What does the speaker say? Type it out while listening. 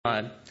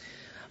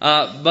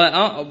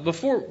God.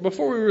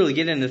 Before we really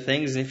get into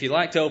things, and if you'd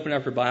like to open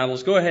up your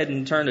Bibles, go ahead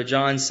and turn to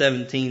John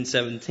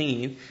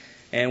 17:17,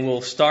 and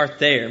we'll start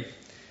there.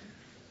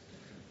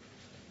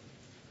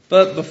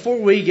 But before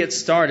we get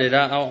started,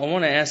 I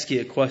want to ask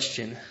you a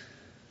question.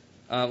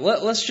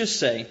 Let's just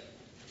say,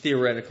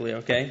 theoretically,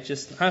 okay,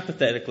 just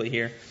hypothetically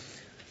here,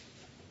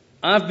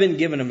 I've been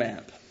given a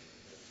map.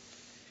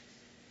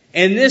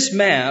 And this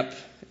map,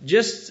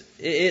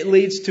 it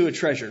leads to a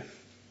treasure.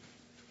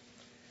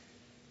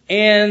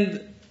 And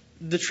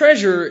the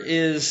treasure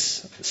is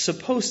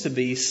supposed to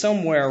be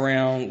somewhere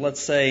around,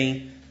 let's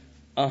say,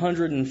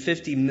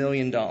 $150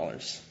 million.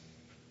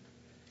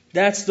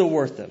 That's the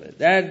worth of it.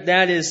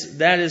 That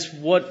is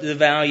what the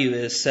value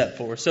is set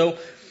for. So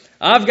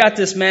I've got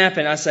this map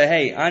and I say,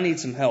 hey, I need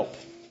some help.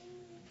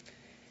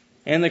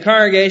 And the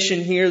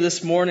congregation here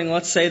this morning,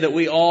 let's say that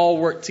we all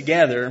work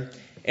together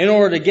in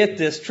order to get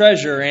this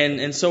treasure.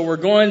 And so we're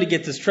going to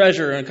get this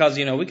treasure because,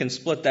 we can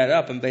split that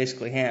up and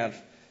basically have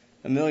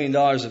 $1 million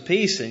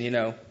apiece.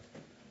 And,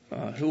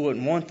 who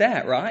wouldn't want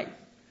that, right?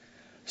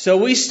 So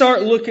we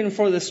start looking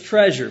for this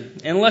treasure.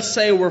 And let's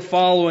say we're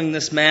following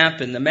this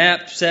map, and the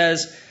map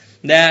says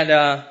that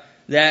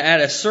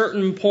at a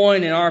certain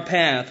point in our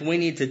path, we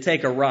need to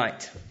take a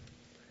right.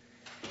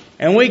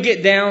 And we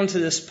get down to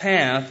this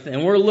path,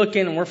 and we're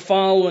looking and we're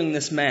following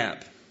this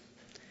map.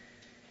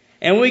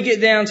 And we get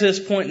down to this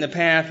point in the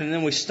path, and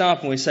then we stop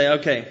and we say,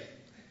 okay,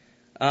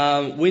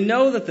 we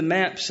know that the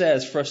map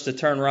says for us to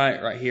turn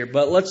right here,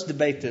 but let's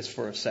debate this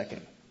for a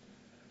second.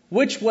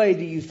 Which way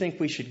do you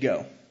think we should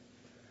go?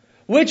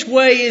 Which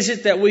way is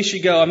it that we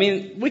should go? I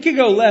mean, we could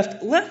go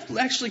left. Left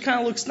actually kind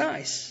of looks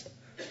nice.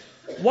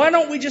 Why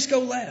don't we just go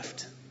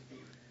left?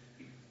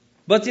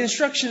 But the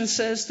instruction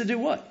says to do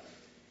what?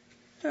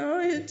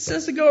 It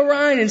says to go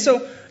right. And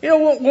so,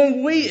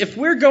 if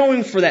we're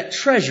going for that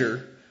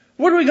treasure,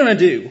 what are we going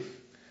to do?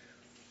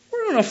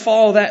 We're going to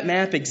follow that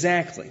map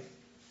exactly.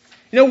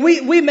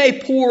 We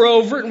may pore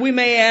over it and we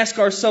may ask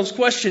ourselves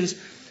questions,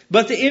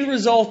 but the end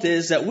result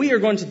is that we are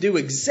going to do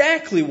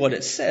exactly what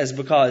it says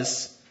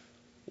because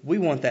we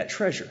want that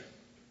treasure,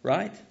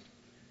 right?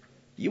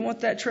 You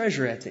want that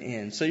treasure at the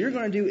end. So you're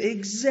going to do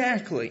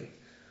exactly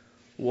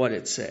what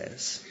it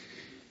says.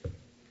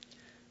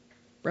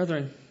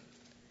 Brethren,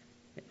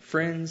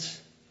 friends,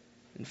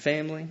 and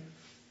family,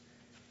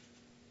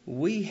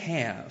 we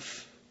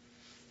have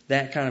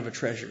that kind of a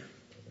treasure.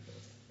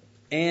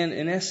 And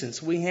in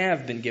essence, we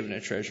have been given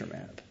a treasure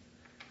map.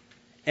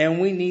 And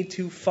we need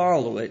to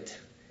follow it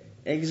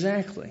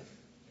exactly.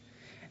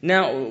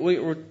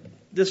 Now,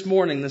 this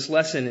morning, this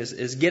lesson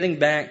is getting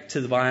back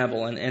to the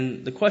Bible.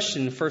 And the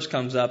question first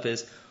comes up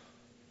is,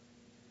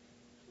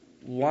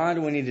 why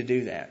do we need to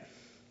do that?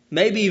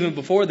 Maybe even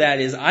before that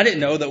is, I didn't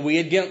know that we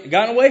had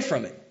gotten away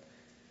from it.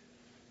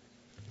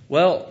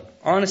 Well,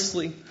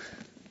 honestly,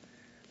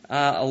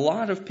 a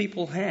lot of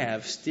people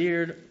have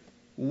steered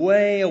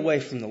way away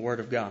from the Word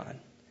of God.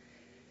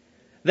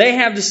 They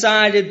have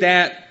decided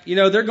that,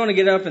 they're going to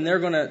get up and they're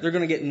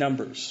going to get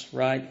numbers,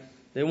 right?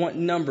 They want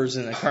numbers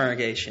in the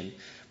congregation.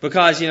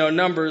 Because,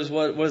 numbers,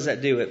 what does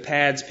that do? It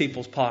pads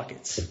people's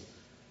pockets.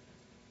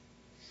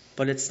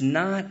 But it's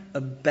not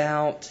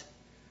about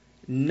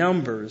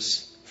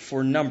numbers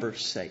for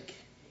numbers' sake.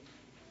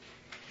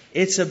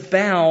 It's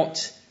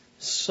about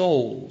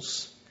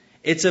souls.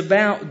 It's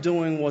about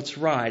doing what's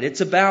right.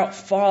 It's about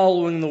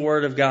following the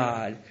Word of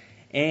God.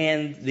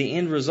 And the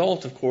end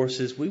result, of course,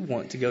 is we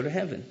want to go to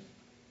heaven.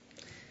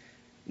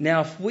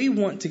 Now, if we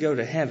want to go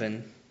to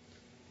heaven,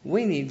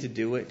 we need to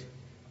do it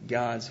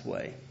God's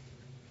way.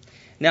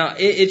 Now,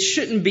 it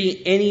shouldn't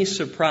be any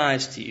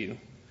surprise to you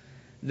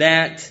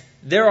that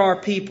there are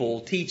people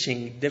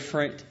teaching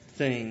different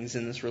things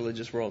in this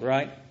religious world,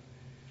 right?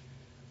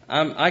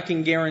 I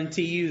can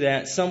guarantee you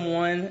that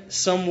someone,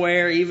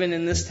 somewhere, even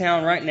in this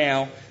town right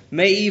now,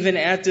 may even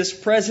at this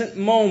present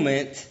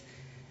moment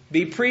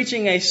be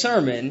preaching a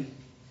sermon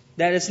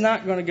that is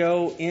not going to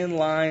go in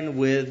line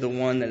with the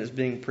one that is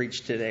being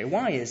preached today.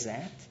 Why is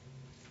that?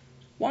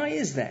 Why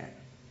is that?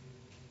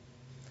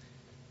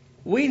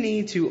 We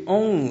need to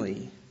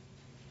only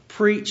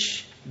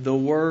preach the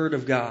Word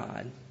of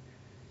God,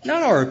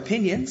 not our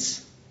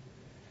opinions.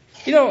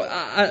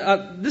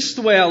 This is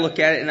the way I look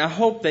at it, and I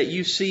hope that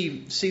you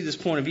see this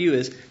point of view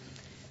is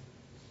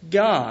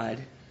God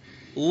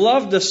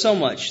loved us so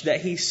much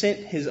that He sent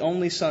His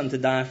only Son to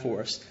die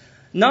for us.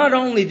 Not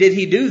only did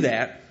He do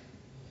that,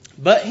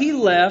 but He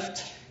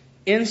left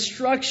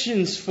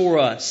instructions for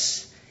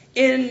us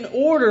in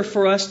order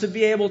for us to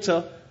be able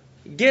to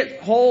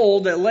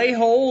lay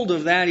hold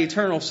of that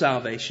eternal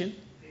salvation.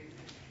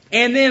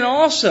 And then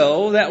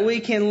also that we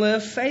can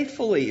live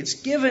faithfully.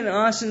 It's given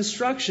us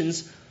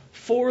instructions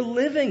for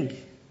living.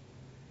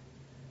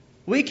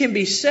 We can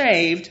be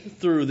saved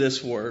through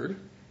this Word,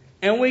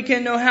 and we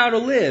can know how to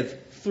live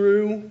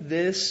through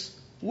this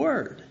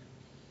Word.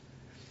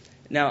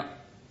 Now,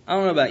 I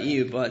don't know about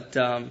you, but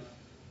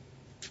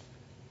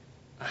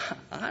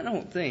I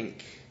don't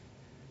think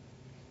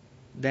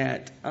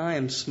that I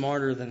am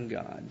smarter than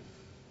God.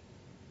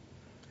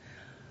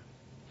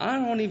 I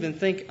don't even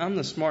think I'm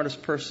the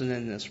smartest person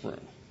in this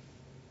room.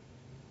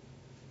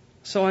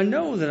 So I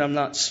know that I'm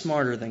not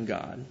smarter than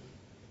God.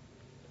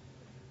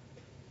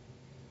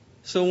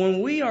 So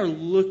when we are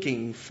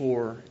looking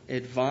for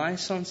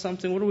advice on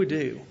something, what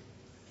do?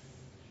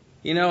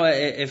 You know,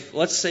 if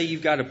let's say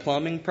you've got a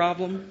plumbing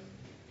problem,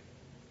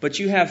 but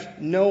you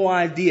have no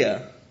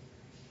idea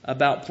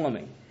about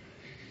plumbing.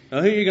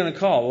 Now, who are you going to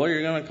call? Well,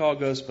 you're going to call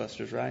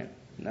Ghostbusters, right?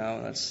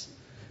 No.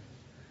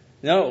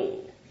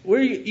 What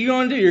are you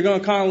going to do? You're going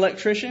to call an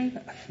electrician?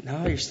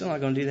 No, you're still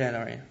not going to do that,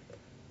 are you?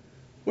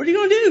 What are you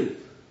going to do?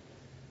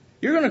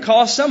 You're going to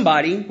call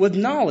somebody with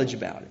knowledge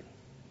about it.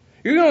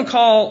 You're going to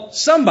call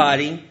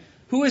somebody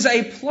who is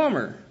a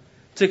plumber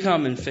to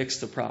come and fix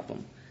the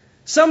problem.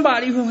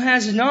 Somebody who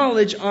has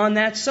knowledge on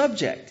that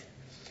subject.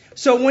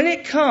 So when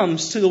it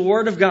comes to the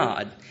Word of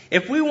God,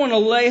 if we want to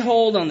lay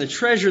hold on the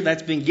treasure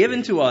that's been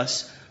given to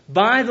us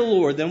by the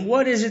Lord, then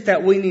what is it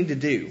that we need to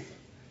do?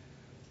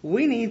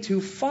 We need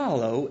to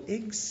follow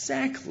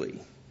exactly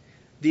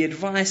the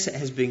advice that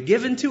has been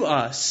given to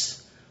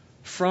us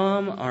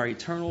from our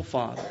eternal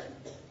Father.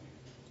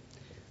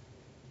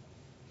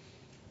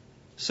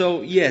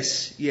 So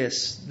yes,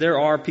 there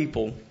are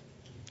people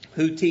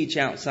who teach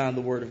outside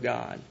the Word of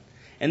God.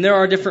 And there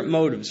are different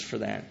motives for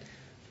that.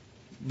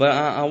 But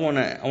I want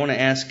to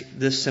ask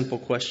this simple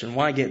question.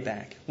 Why get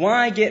back?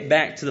 Why get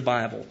back to the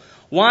Bible?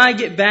 Why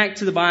get back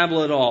to the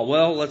Bible at all?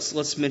 Well,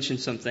 let's mention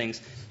some things.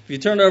 If you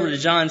turn over to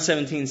John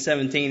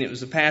 17:17, it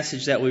was a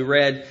passage that we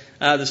read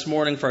this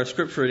morning for our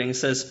scripture reading. It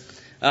says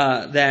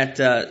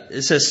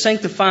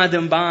sanctify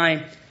them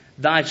by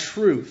thy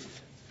truth.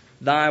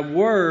 Thy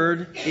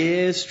word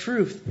is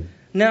truth.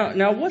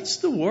 Now, what's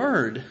the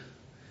word?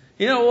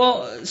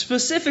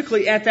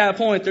 Specifically at that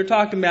point, they're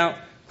talking about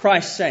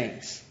Christ's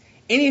sayings.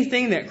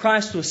 Anything that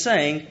Christ was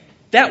saying,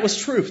 that was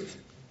truth.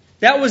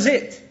 That was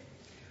it.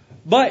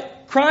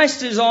 But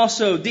Christ is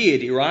also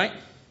deity, right?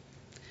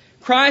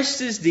 Christ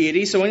is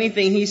deity, so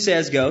anything He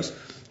says goes.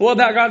 What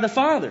about God the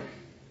Father?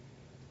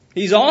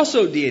 He's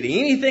also deity.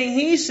 Anything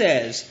He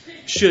says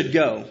should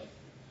go.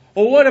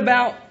 Well, what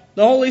about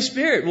the Holy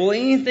Spirit? Well,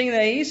 anything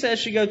that He says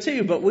should go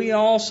too. But we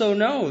also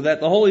know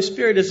that the Holy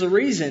Spirit is the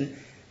reason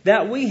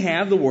that we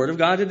have the Word of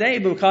God today,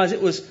 because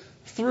it was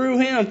through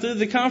Him, through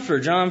the Comforter,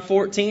 John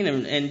 14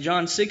 and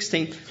John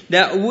 16,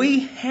 that we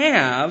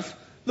have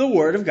the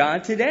Word of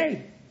God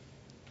today.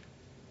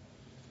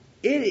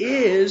 It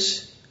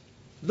is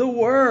the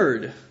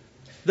Word.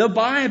 The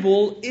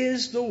Bible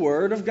is the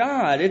Word of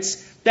God.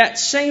 It's that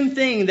same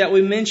thing that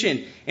we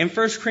mentioned in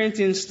 1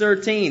 Corinthians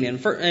 13,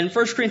 and in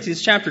 1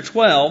 Corinthians chapter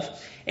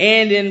 12,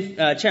 and in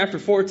chapter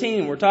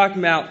 14, we're talking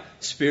about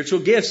spiritual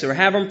gifts. They were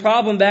having a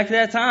problem back at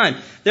that time.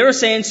 They were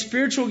saying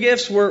spiritual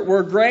gifts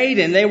were great,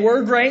 and they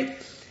were great,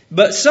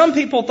 but some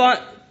people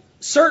thought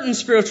certain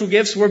spiritual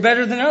gifts were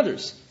better than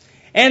others.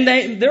 And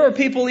there were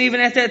people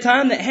even at that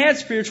time that had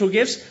spiritual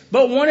gifts,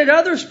 but wanted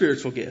other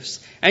spiritual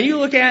gifts. And you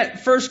look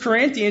at 1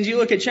 Corinthians, you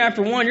look at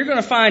chapter 1, you're going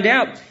to find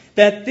out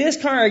that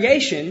this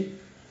congregation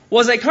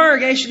was a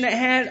congregation that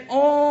had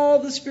all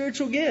the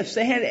spiritual gifts.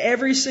 They had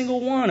every single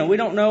one, and we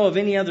don't know of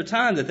any other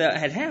time that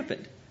had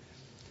happened.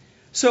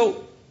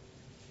 So,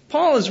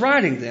 Paul is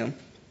writing them,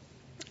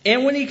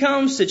 and when he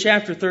comes to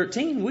chapter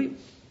 13,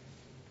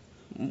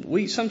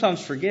 we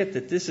sometimes forget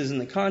that this is in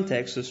the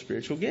context of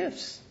spiritual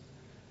gifts.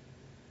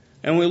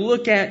 And we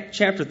look at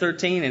chapter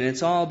 13, and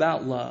it's all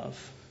about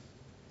love.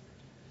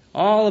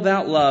 All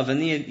about love.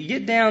 And you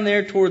get down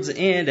there towards the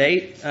end,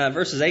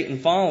 verses 8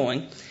 and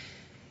following,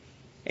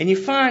 and you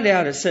find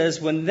out it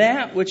says, when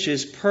that which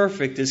is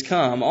perfect is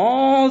come,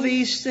 all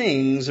these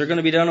things are going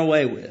to be done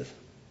away with.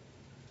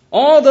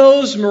 All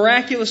those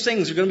miraculous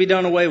things are going to be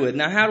done away with.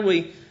 Now, how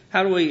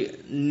do we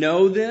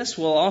know this?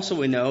 Well, also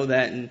we know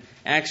that in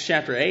Acts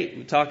chapter 8,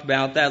 we talked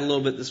about that a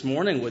little bit this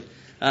morning with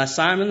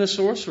Simon the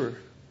sorcerer.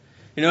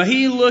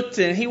 He looked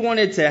and he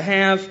wanted to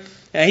have,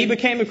 he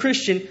became a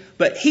Christian,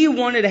 but he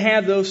wanted to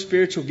have those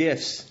spiritual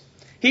gifts.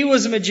 He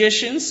was a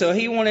magician, so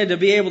he wanted to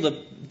be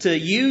able to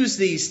use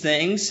these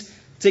things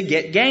to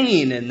get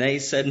gain. And they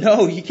said,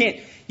 no, you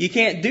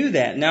can't do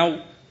that.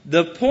 Now,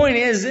 the point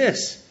is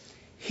this.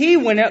 He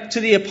went up to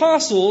the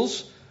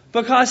apostles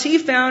because he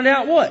found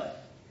out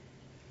what?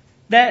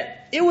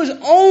 That it was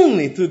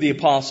only through the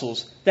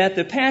apostles that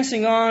the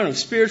passing on of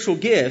spiritual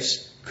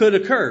gifts could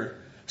occur.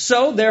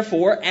 So,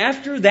 therefore,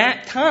 after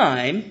that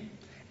time,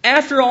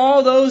 after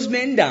all those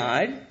men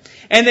died,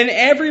 and then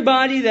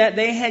everybody that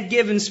they had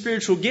given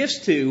spiritual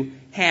gifts to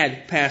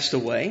had passed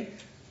away,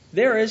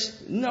 there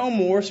is no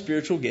more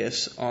spiritual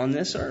gifts on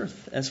this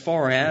earth as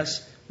far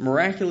as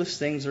miraculous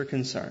things are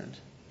concerned.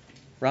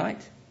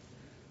 Right?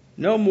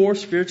 No more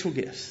spiritual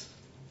gifts.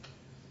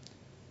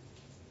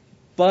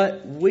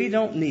 But we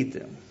don't need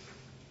them,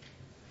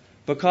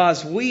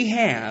 because we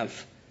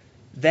have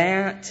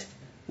that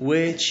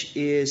which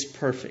is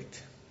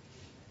perfect.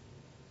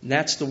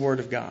 That's the Word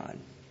of God.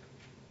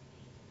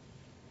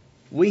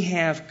 We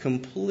have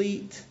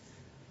complete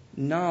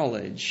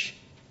knowledge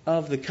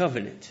of the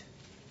covenant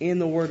in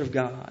the Word of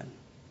God.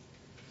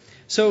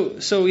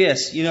 So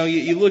yes,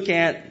 you look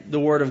at the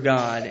Word of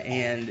God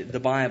and the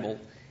Bible.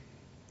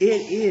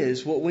 It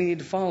is what we need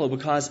to follow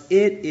because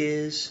it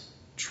is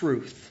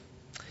truth.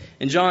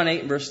 In John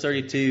 8, verse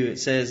 32, it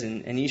says,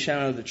 And ye shall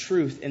know the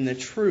truth, and the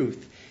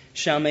truth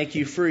shall make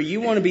you free. You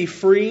want to be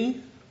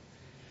free?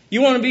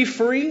 You want to be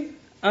free?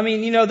 I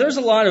mean, there's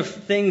a lot of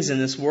things in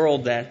this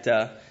world that,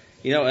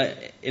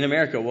 in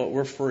America,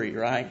 we're free,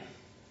 right?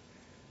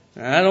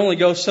 I'd only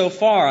go so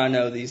far, I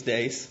know, these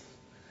days.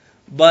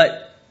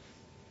 But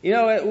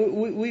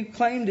we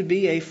claim to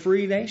be a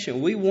free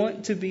nation. We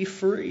want to be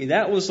free.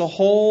 That was the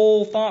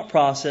whole thought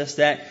process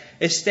that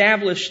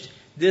established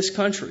this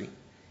country,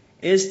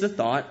 is the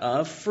thought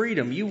of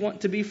freedom. You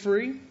want to be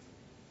free?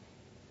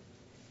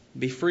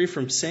 Be free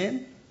from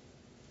sin?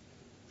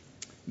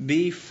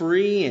 Be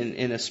free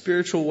in a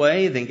spiritual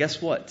way? Then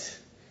guess what?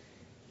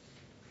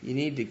 You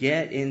need to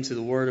get into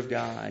the Word of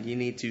God. You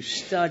need to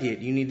study it.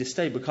 You need to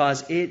study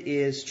because it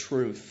is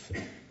truth.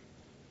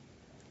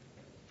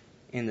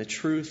 And the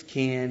truth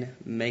can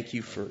make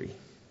you free.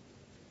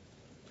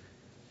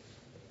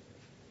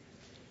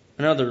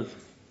 Another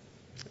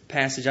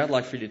passage, I'd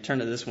like for you to turn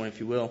to this one if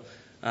you will.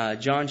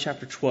 John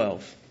chapter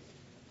 12.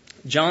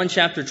 John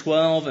chapter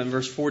 12 and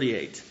verse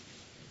 48.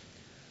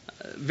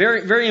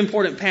 Very, very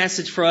important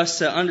passage for us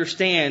to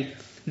understand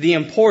the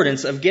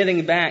importance of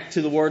getting back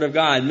to the Word of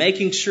God,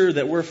 making sure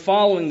that we're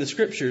following the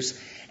Scriptures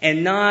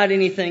and not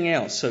anything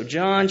else. So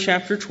John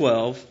chapter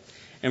 12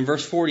 and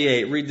verse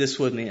 48, read this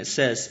with me. It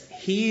says,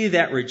 He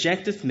that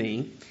rejecteth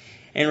me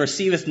and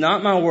receiveth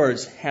not my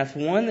words hath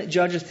one that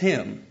judgeth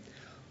him.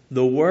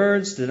 The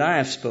words that I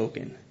have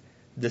spoken,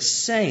 the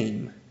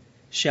same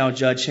shall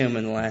judge him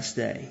in the last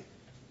day.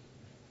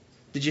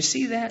 Did you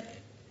see that?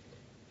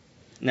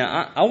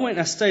 Now, I went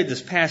and I studied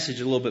this passage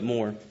a little bit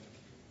more.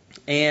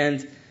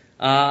 And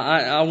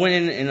I went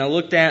in and I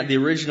looked at the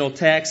original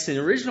text. In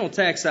the original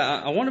text,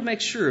 I want to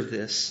make sure of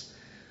this.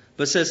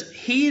 But it says,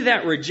 He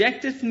that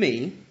rejecteth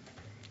me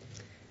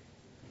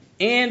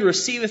and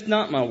receiveth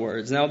not my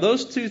words. Now,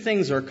 those two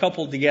things are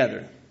coupled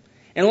together.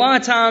 And a lot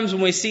of times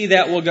when we see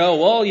that, we'll go,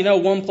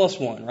 1 plus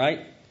 1,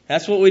 right?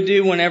 That's what we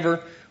do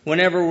whenever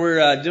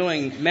we're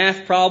doing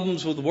math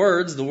problems with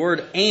words. The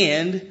word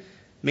and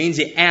means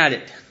you add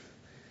it.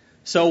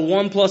 So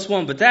 1 plus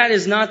 1. But that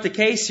is not the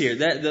case here.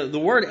 The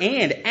word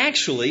and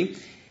actually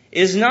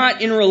is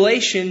not in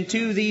relation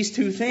to these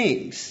two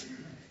things.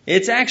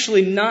 It's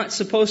actually not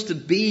supposed to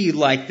be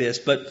like this.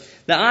 But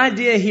the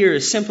idea here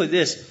is simply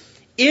this.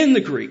 In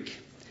the Greek,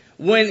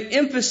 when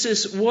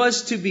emphasis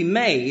was to be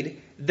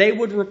made, they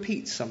would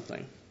repeat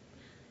something.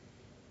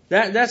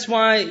 That's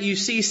why you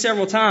see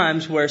several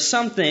times where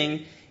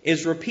something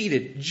is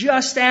repeated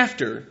just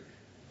after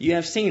you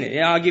have seen it.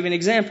 I'll give you an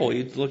example.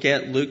 You look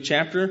at Luke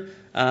chapter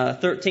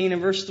 13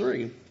 and verse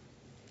 3.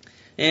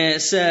 And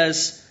it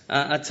says,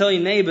 I tell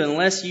you, neighbor,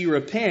 unless you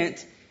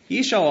repent,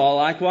 ye shall all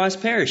likewise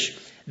perish.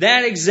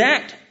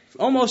 That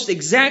almost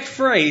exact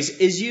phrase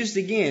is used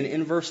again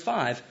in verse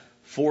 5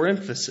 for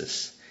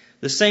emphasis.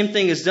 The same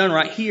thing is done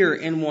right here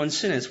in one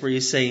sentence where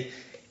you say,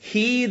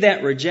 He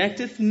that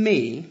rejecteth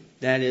me,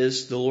 that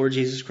is the Lord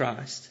Jesus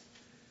Christ,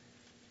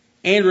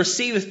 and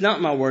receiveth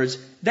not my words,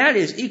 that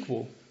is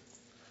equal.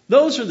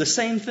 Those are the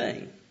same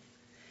thing.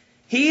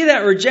 He that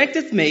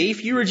rejecteth me,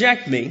 if you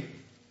reject me,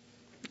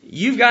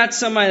 you've got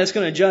somebody that's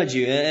going to judge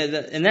you.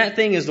 And that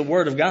thing is the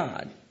Word of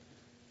God.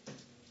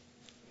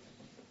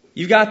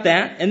 You've got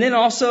that. And then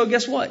also,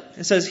 guess what?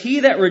 It says,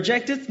 He that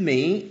rejecteth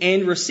me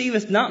and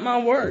receiveth not my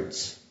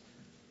words.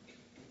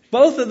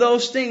 Both of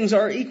those things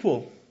are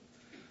equal.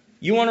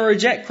 You want to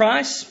reject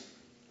Christ?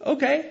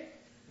 Okay.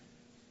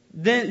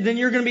 Then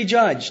you're going to be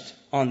judged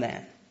on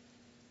that.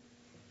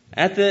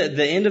 At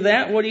the end of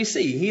that, what do you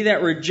see? He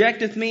that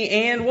rejecteth me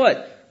and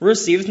what?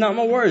 Receiveth not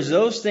my words.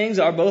 Those things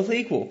are both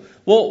equal.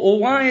 Well,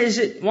 why is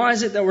it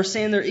that we're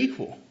saying they're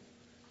equal?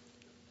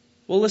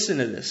 Well, listen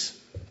to this.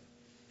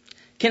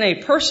 Can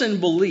a person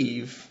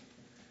believe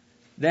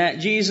that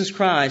Jesus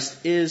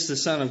Christ is the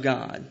Son of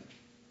God?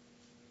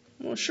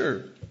 Well,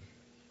 sure.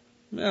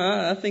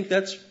 I think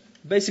that's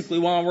basically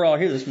why we're all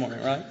here this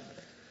morning, right?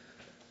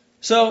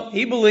 So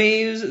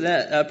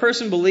a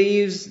person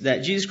believes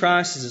that Jesus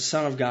Christ is the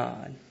Son of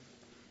God.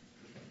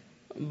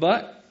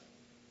 But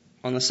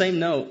on the same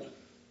note,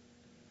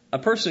 a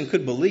person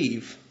could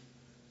believe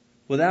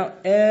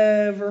without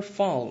ever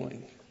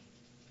following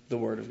the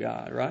Word of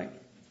God, right?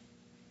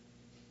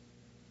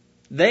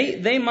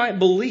 They might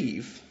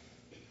believe,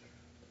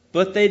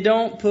 but they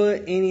don't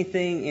put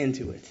anything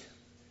into it.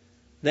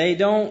 They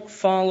don't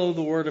follow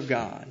the Word of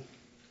God.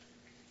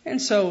 And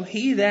so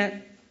he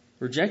that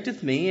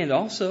rejecteth me, and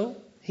also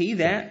he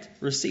that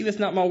receiveth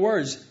not my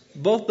words,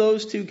 both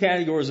those two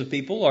categories of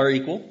people are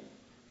equal,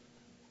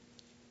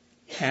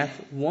 hath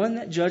one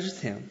that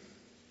judgeth him.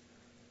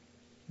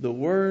 The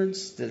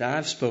words that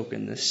I've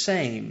spoken, the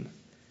same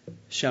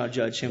shall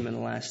judge him in the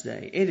last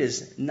day. It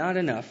is not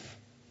enough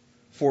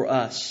for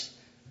us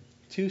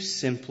to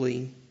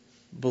simply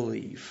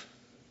believe.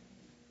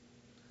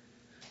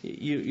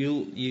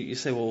 You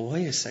say, well,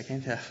 wait a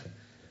second.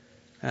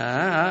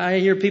 I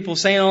hear people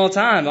saying all the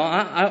time,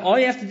 all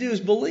you have to do is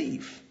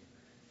believe.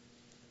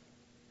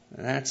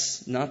 And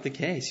that's not the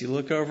case. You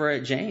look over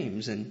at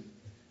James, and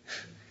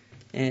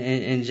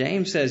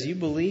James says, you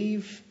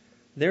believe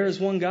there is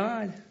one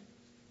God.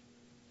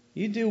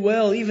 You do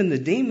well. Even the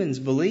demons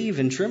believe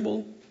and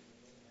tremble.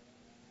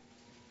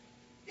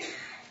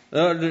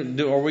 Are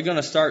we going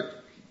to start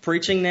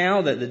preaching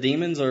now that the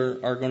demons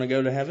are going to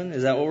go to heaven?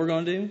 Is that what we're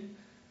going to do?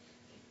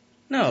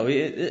 No,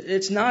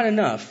 it's not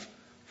enough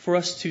for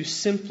us to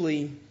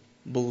simply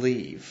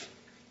believe.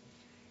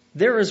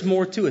 There is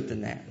more to it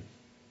than that.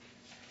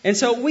 And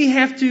so we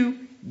have to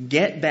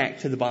get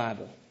back to the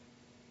Bible.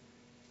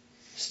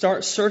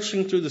 Start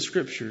searching through the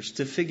Scriptures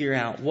to figure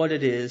out what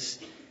it is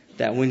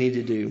that we need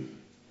to do.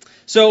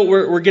 So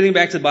we're getting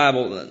back to the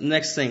Bible.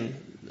 Next thing,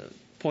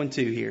 point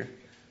 2 here.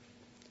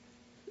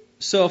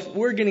 So if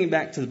we're getting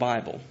back to the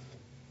Bible,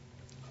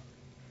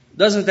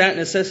 doesn't that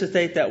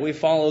necessitate that we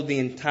follow the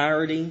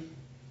entirety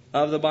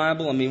of the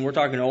Bible? I mean, we're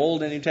talking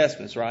Old and New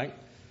Testaments, right?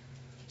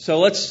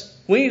 So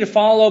we need to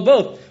follow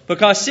both.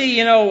 Because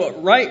see,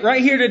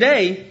 right here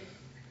today,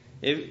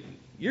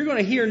 you're going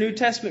to hear New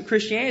Testament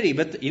Christianity,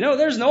 but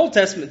there's an Old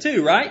Testament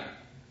too, right?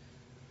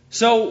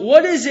 So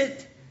what is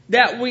it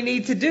that we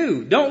need to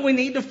do? Don't we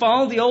need to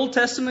follow the Old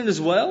Testament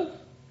as well?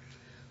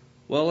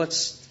 Well,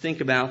 let's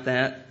think about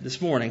that this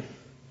morning.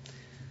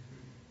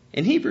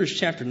 In Hebrews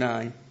chapter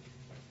 9,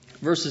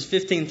 verses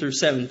 15 through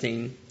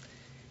 17,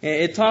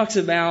 it talks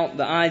about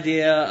the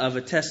idea of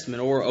a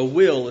testament, or a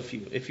will, if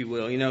you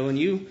will. When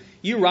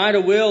you write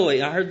a will,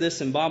 I heard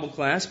this in Bible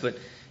class, but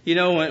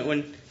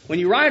when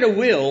you write a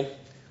will,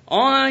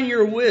 on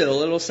your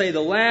will it'll say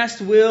the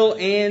last will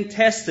and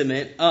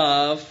testament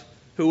of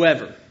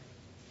whoever.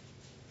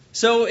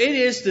 So it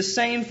is the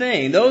same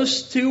thing.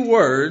 Those two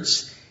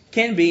words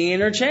can be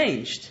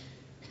interchanged.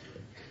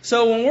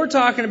 So when we're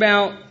talking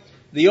about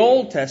the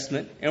Old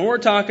Testament and we're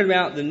talking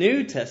about the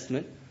New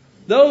Testament,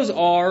 those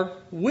are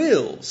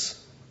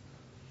wills.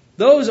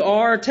 Those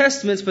are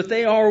testaments, but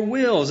they are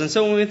wills. And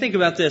so when we think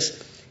about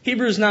this,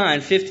 Hebrews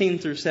 9, 15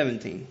 through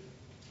 17.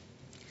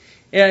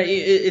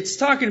 It's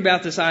talking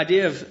about this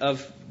idea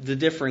of the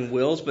differing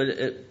wills, but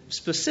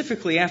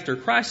specifically after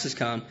Christ has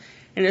come.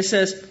 And it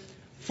says,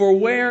 for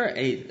where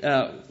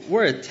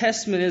a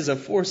testament is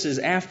of forces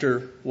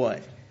after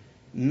what?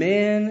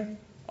 Men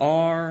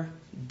are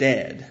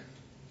dead.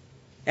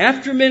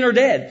 After men are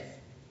dead.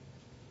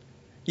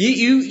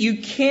 You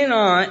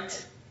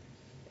cannot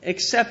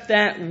accept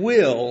that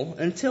will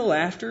until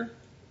after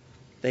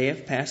they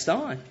have passed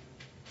on.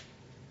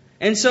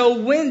 And so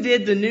when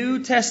did the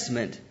New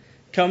Testament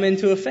come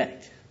into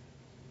effect?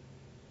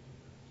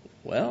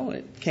 Well,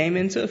 it came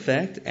into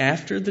effect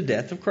after the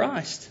death of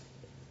Christ.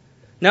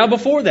 Now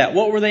before that,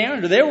 what were they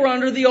under? They were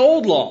under the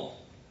old law.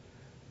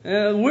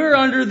 We're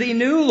under the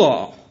new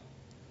law.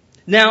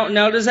 Now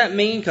does that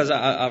mean, because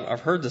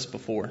I've heard this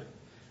before,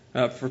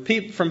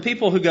 from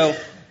people who go,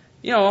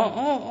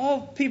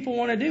 all people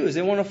want to do is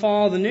they want to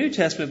follow the New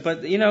Testament,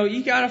 but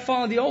you got to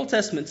follow the Old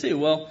Testament too.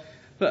 Well,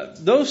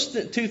 but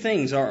those two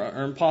things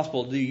are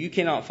impossible to do. You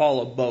cannot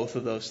follow both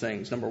of those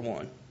things, number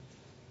one.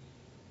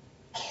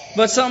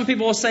 But some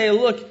people will say,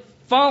 look,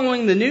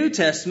 following the New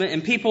Testament,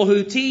 and people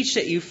who teach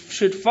that you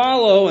should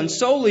follow and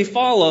solely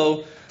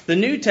follow the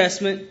New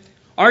Testament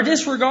are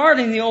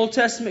disregarding the Old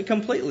Testament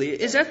completely.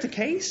 Is that the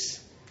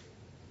case?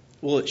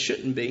 Well, it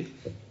shouldn't be.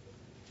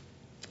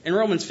 In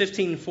Romans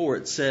 15:4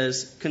 it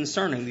says,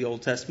 concerning the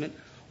Old Testament,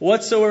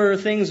 whatsoever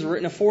things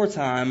written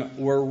aforetime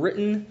were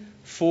written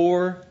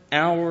for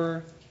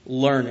our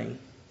learning.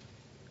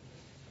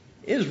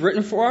 It is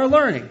written for our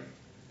learning.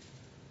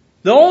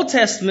 The Old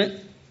Testament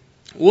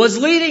was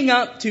leading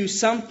up to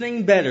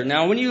something better.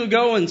 Now, when you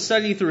go and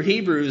study through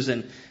Hebrews,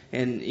 and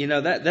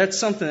that's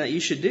something that you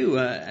should do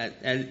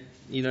at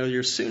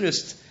your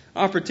soonest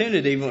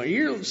opportunity. When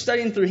you're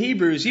studying through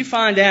Hebrews, you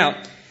find out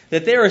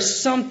that there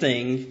is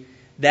something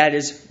that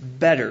is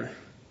better.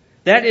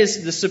 That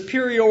is, the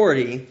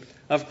superiority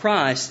of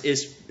Christ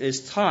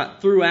is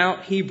taught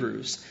throughout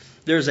Hebrews.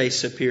 There's a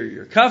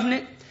superior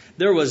covenant.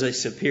 There was a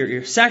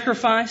superior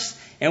sacrifice.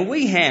 And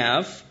we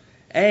have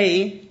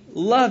a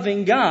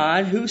loving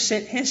God who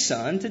sent His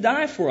Son to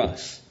die for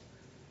us.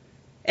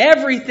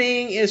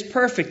 Everything is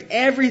perfect.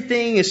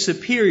 Everything is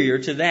superior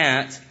to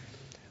that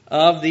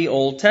of the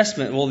Old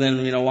Testament. Well then,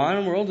 why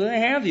in the world do they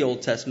have the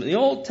Old Testament? The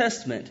Old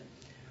Testament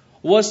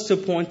was to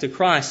point to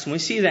Christ. And we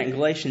see that in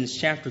Galatians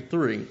chapter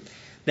 3.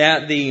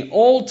 That the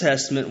Old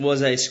Testament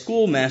was a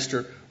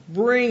schoolmaster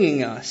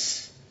bringing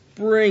us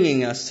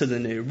to the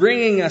new,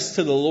 bringing us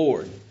to the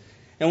Lord.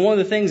 And one of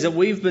the things that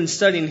we've been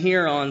studying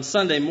here on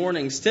Sunday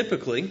mornings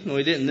typically,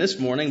 we didn't this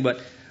morning,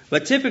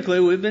 but typically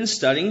we've been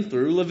studying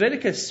through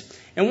Leviticus.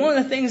 And one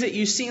of the things that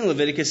you see in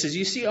Leviticus is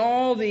you see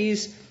all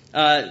these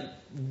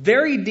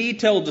very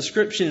detailed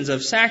descriptions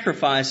of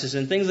sacrifices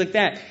and things like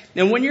that.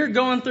 And when you're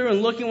going through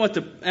and looking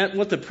at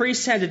what the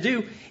priests had to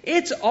do,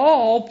 it's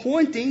all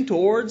pointing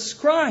towards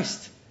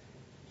Christ.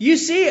 You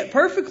see it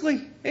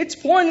perfectly. It's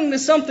pointing to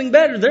something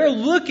better. They're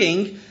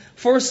looking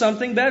for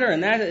something better.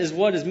 And that is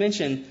what is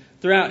mentioned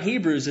throughout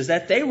Hebrews is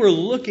that they were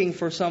looking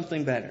for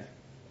something better.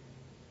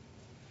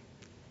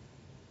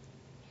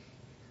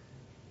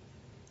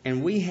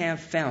 And we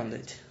have found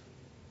it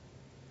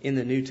in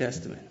the New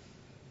Testament.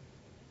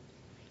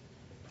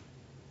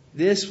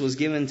 This was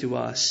given to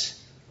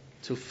us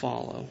to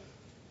follow.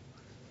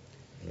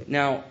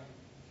 Now,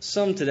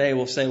 some today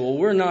will say, well,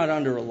 we're not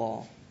under a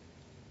law.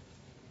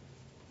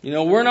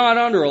 We're not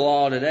under a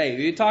law today.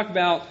 You talk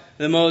about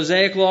the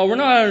Mosaic law, we're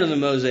not under the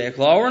Mosaic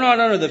law. We're not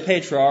under the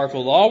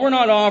patriarchal law. We're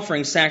not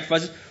offering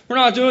sacrifices. We're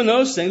not doing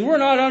those things. We're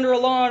not under a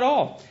law at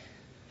all.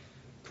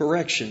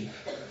 Correction.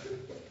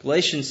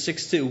 Galatians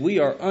 6:2, we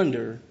are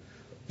under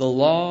the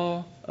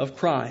law of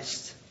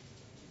Christ.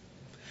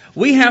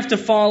 We have to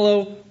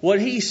follow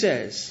what He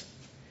says.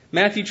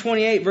 Matthew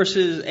 28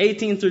 verses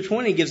 18 through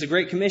 20 gives a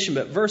great commission,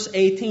 but verse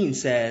 18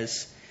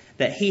 says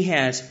that He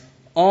has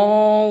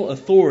all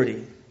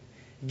authority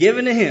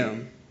given to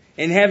Him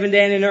in heaven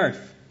and in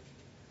earth.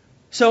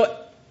 So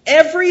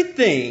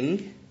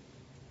everything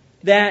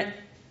that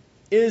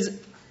is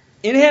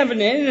in heaven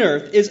and in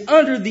earth is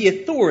under the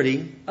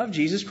authority of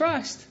Jesus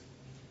Christ.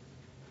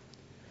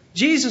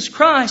 Jesus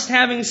Christ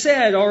having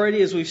said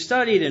already, as we've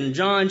studied in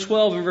John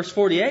 12 and verse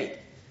 48,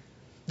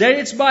 that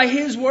it's by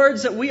His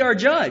words that we are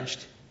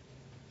judged.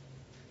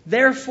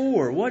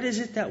 Therefore, what is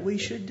it that we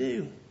should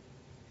do?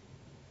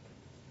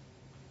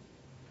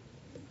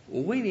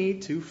 We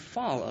need to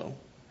follow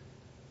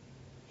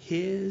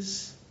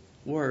His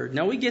word.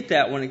 Now we get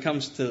that when it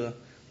comes to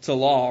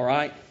law,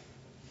 right?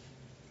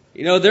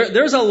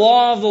 There's a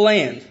law of the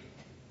land.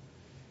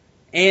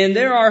 And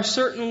there are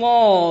certain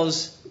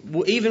laws,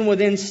 even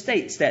within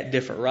states, that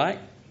differ, right?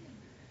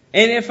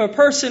 And if a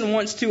person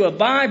wants to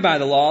abide by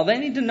the law, they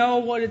need to know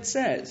what it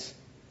says.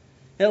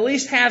 At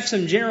least have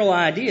some general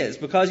ideas,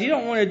 because you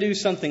don't want to do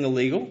something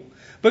illegal,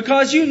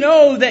 because you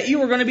know that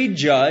you are going to be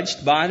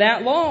judged by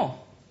that law.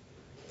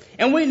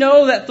 And we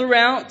know that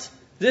throughout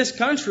this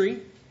country,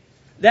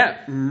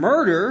 that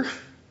murder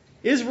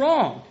is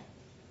wrong.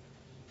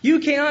 You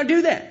cannot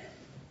do that.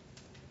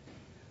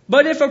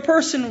 But if a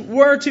person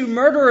were to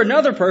murder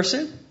another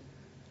person,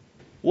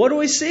 what do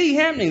we see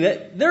happening?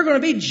 That they're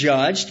going to be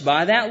judged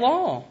by that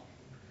law.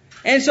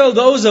 And so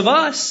those of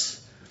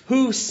us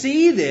who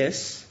see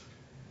this,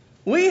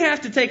 we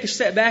have to take a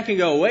step back and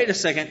go, wait a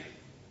second.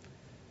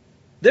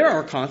 There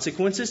are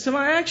consequences to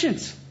my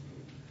actions.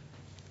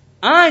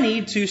 I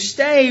need to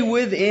stay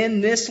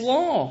within this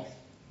law.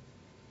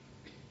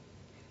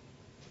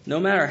 No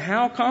matter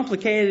how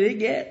complicated it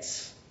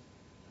gets,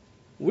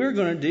 we're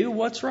going to do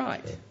what's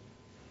right.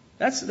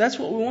 That's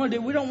what we want to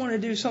do. We don't want to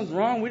do something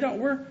wrong.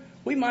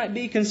 We might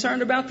be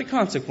concerned about the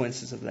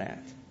consequences of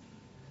that.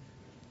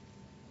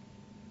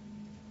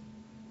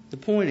 The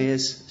point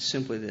is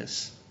simply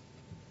this.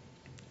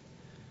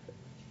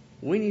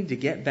 We need to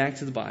get back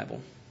to the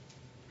Bible.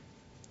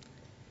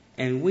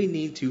 And we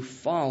need to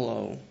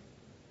follow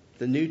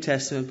the New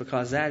Testament,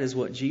 because that is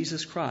what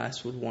Jesus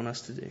Christ would want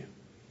us to do.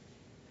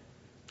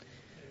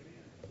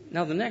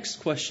 Now the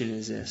next question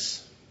is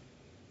this.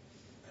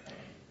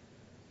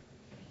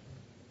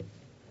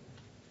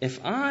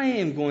 If I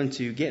am going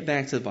to get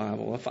back to the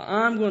Bible, if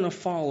I'm going to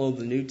follow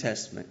the New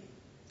Testament,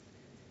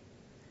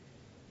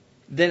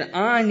 then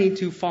I need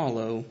to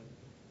follow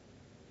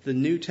the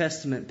New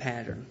Testament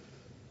pattern.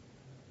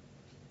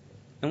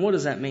 And what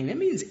does that mean? It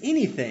means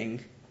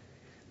anything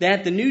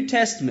that the New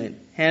Testament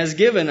has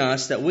given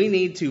us that we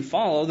need to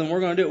follow, then we're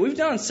going to do it. We've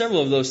done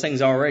several of those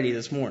things already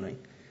this morning.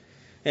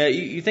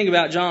 You think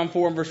about John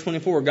 4 verse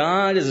 24.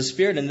 God is a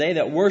spirit, and they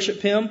that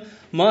worship Him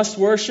must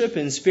worship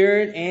in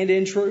spirit and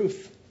in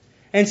truth.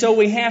 And so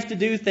we have to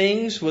do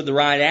things with the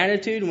right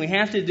attitude, and we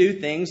have to do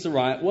things the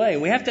right way.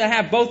 We have to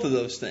have both of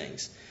those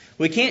things.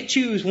 We can't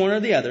choose one or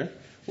the other.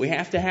 We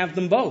have to have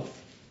them both.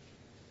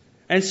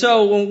 And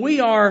so when we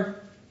are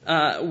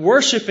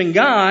worshiping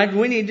God,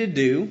 we need to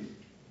do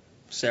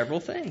several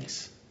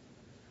things.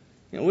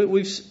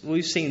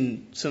 We've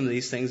seen some of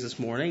these things this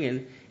morning,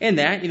 and in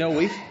that,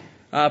 we've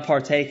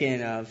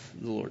partaken of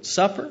the Lord's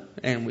Supper,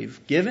 and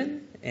we've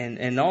given,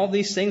 and all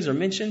these things are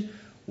mentioned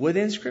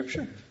within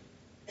Scripture.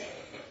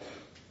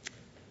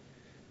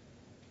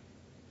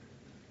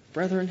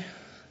 Brethren,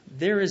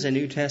 there is a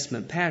New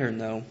Testament pattern,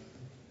 though,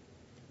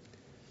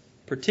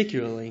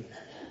 particularly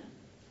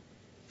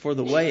for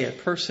the way a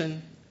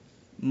person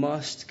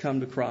must come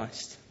to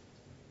Christ.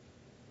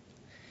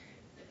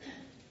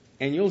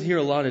 And you'll hear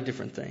a lot of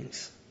different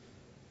things.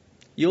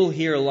 You'll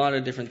hear a lot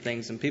of different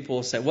things, and people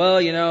will say,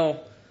 well,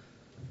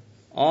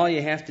 all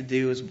you have to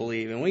do is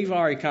believe. And we've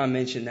already kind of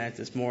mentioned that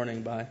this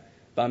morning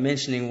by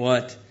mentioning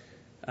what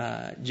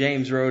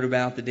James wrote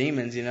about the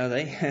demons.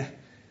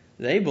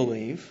 They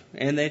believe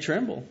and they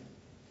tremble.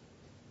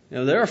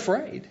 They're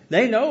afraid.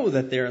 They know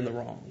that they're in the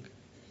wrong.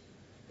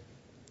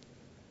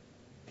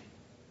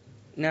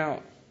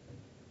 Now,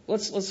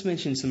 let's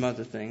mention some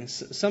other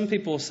things. Some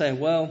people say,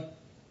 well,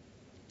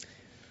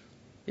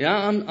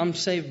 I'm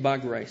saved by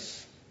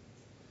grace.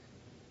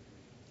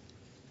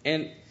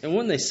 And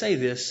when they say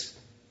this,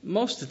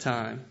 most of the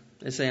time,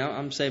 they say,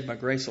 I'm saved by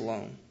grace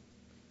alone.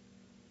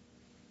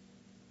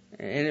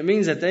 And it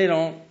means that they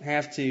don't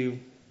have to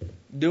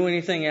do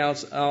anything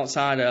else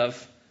outside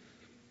of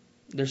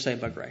they're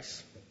saved by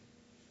grace.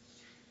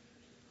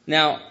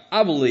 Now,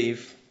 I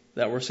believe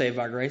that we're saved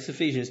by grace.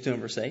 Ephesians 2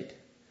 and verse 8.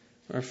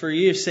 For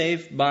you are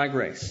saved by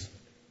grace.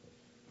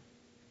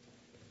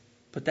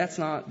 But that's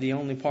not the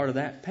only part of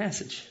that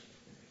passage.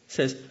 It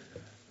says,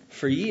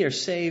 for ye are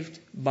saved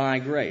by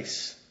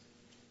grace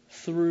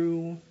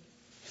through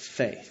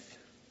faith.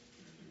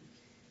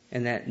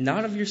 And that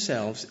not of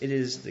yourselves, it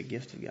is the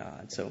gift of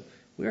God. So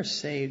we are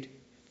saved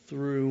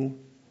through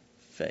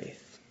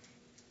faith.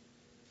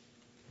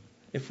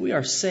 If we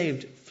are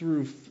saved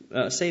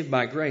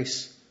by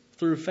grace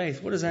through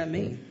faith, what does that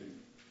mean?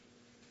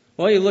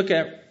 Well, you look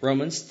at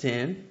Romans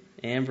 10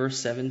 and verse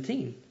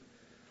 17.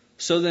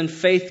 So then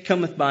faith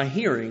cometh by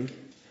hearing,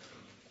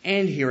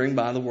 and hearing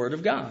by the word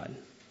of God.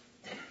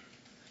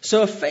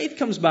 So if faith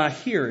comes by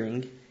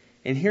hearing,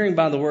 and hearing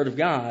by the word of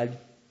God,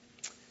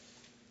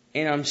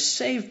 and I'm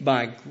saved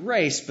by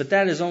grace, but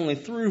that is only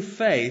through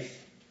faith,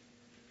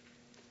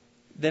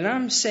 then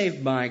I'm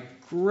saved by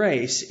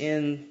grace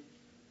in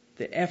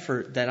the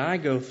effort that I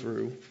go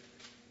through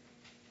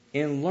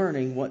in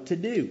learning what to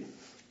do.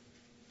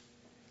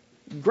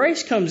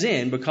 Grace comes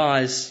in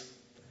because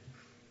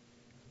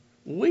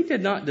we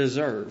did not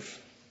deserve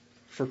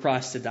for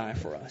Christ to die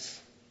for us.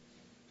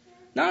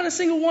 Not a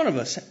single one of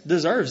us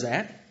deserves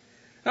that.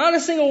 Not a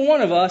single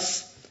one of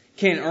us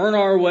can earn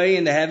our way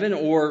into heaven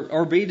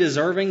or be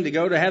deserving to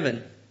go to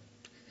heaven.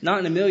 Not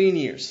in a million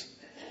years.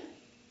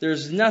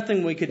 There's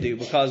nothing we could do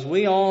because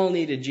we all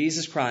needed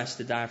Jesus Christ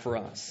to die for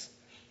us.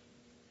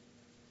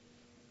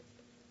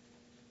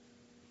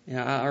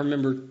 I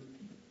remember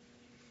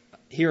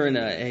hearing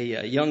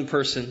a young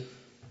person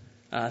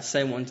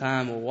say one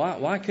time, "Well,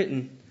 why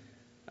couldn't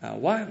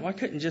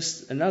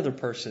just another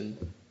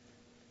person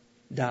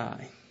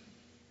die?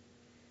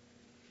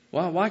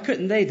 Why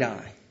couldn't they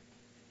die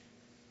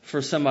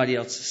for somebody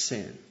else's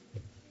sin?"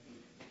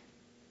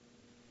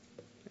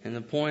 And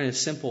the point is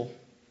simple.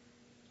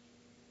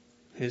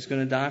 Who's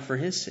going to die for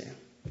his sin?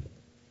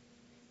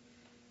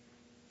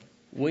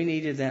 We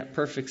needed that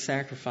perfect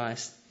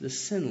sacrifice, the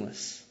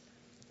sinless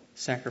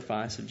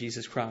sacrifice of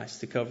Jesus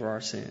Christ to cover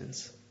our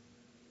sins.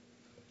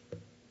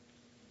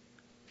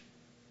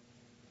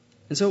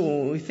 And so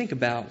when we think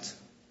about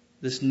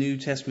this New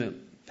Testament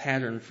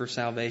pattern for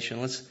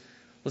salvation,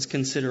 let's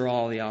consider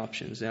all the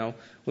options. Now,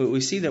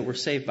 we see that we're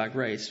saved by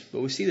grace,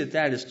 but we see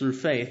that is through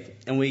faith,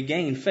 and we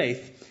gain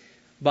faith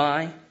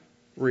by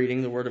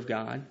reading the Word of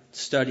God,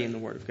 studying the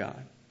Word of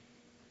God.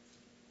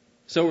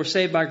 So we're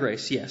saved by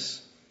grace,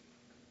 yes.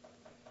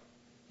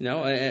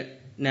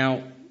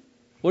 Now,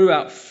 what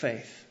about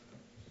faith?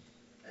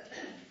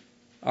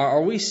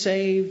 Are we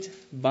saved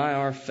by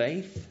our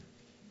faith?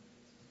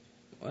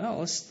 Well,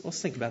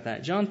 let's think about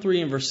that. John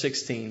 3 and verse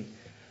 16.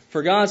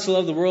 For God so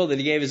loved the world that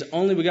He gave His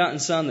only begotten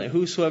Son, that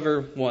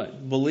whosoever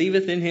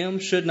believeth in Him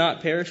should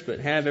not perish, but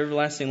have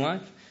everlasting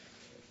life.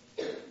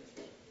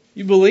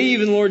 You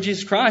believe in the Lord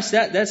Jesus Christ,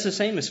 that's the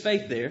same as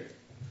faith there.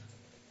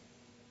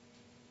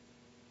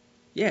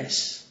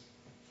 Yes,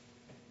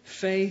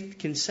 faith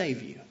can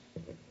save you.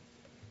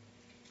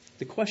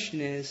 The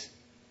question is,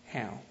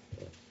 how?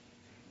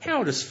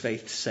 How does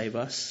faith save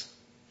us?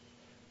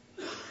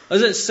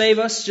 Does it save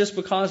us just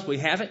because we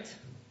have it?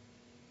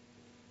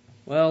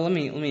 Well, let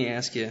me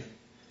ask you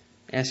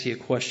a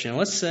question.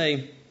 Let's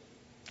say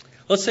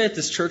that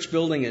this church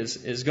building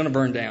is going to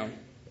burn down.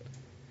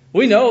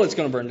 We know it's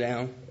going to burn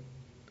down.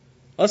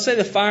 Let's say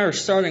the fire is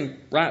starting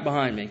right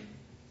behind me.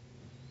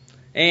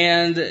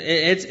 And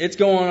it's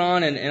going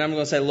on, and I'm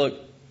going to say, look,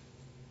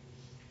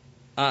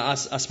 I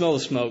smell the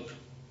smoke.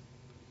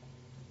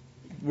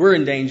 We're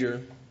in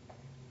danger.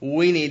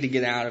 We need to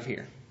get out of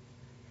here.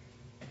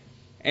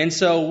 And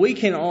so we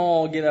can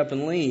all get up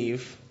and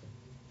leave,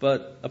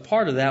 but a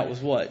part of that was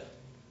what?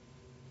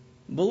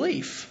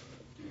 Belief.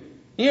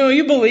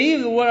 You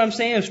believe that what I'm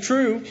saying is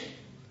true,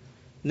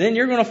 then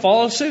you're going to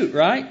follow suit,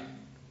 right?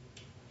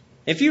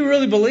 If you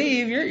really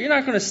believe, you're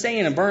not going to stay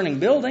in a burning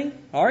building,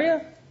 are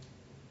you?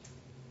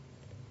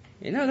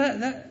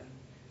 That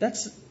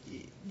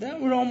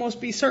would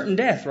almost be certain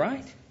death,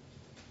 right?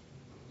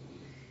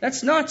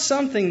 That's not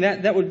something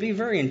that would be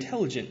very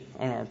intelligent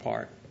on our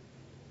part.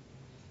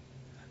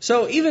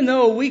 So even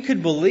though we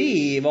could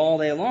believe all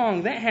day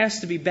long, that has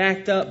to be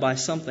backed up by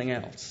something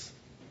else.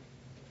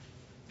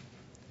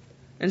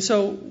 And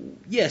so,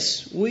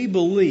 yes, we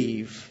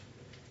believe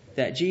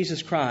that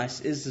Jesus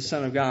Christ is the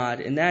Son of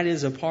God, and that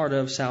is a part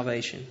of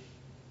salvation.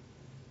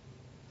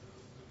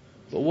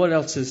 But what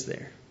else is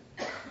there?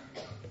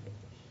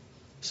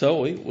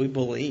 So we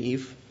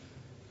believe.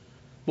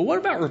 But what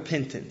about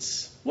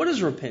repentance? What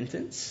is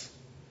repentance?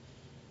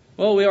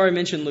 Well, we already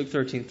mentioned Luke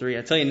 13:3.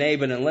 I tell you, nay,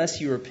 but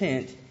unless you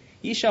repent,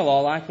 ye shall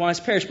all likewise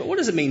perish. But what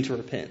does it mean to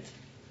repent?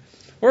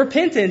 Well,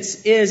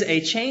 repentance is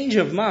a change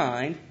of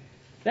mind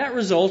that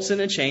results in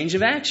a change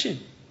of action.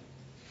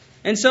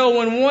 And so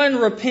when one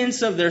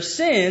repents of their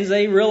sins,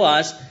 they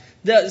realize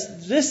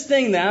that this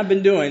thing that I've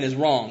been doing is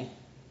wrong.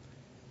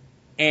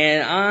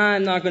 And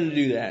I'm not going to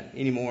do that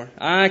anymore.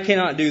 I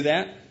cannot do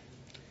that.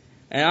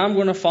 and I'm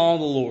going to follow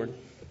the Lord.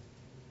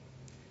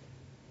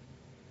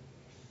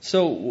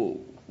 So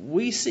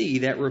we see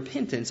that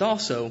repentance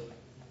also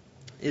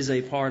is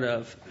a part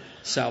of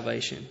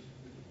salvation.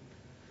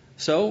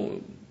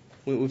 So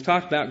we've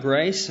talked about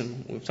grace,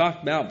 and we've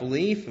talked about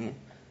belief, and we've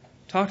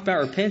talked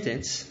about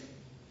repentance.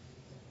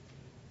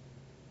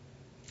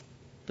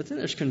 But then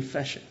there's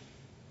confession.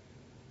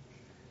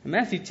 And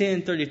Matthew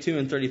 10:32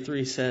 and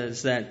 33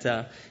 says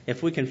that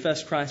if we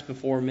confess Christ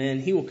before men,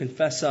 He will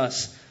confess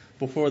us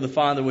before the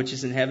Father which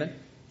is in heaven.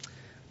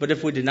 But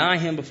if we deny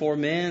Him before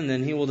men,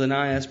 then He will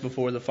deny us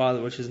before the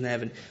Father which is in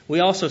heaven. We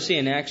also see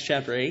in Acts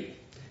chapter 8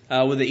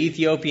 with the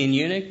Ethiopian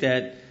eunuch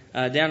that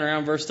down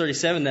around verse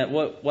 37 that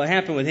what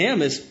happened with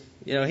him is,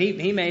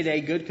 he made a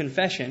good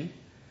confession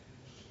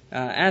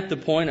at the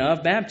point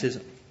of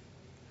baptism.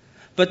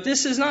 But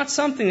this is not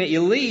something that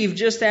you leave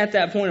just at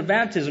that point of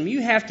baptism.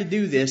 You have to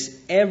do this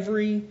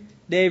every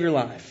day of your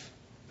life.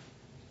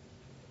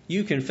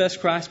 You confess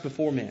Christ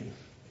before men.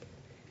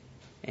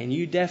 And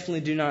you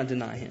definitely do not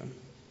deny Him.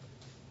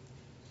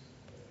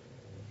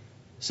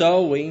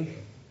 So we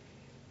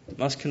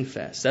must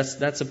confess.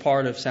 That's a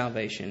part of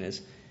salvation, is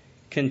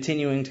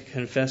continuing to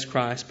confess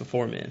Christ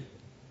before men.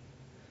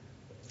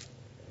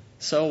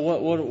 So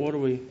what are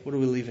we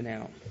leaving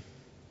out?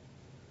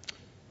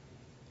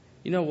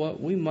 You know what?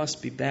 We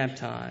must be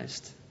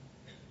baptized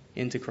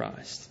into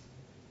Christ.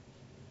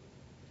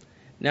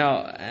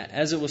 Now,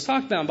 as it was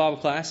talked about in Bible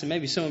class, and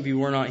maybe some of you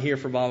were not here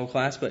for Bible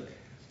class, but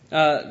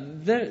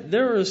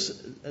there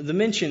was the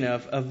mention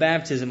of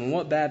baptism and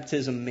what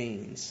baptism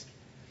means.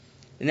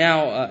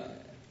 Now,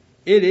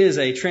 it is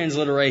a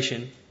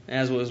transliteration,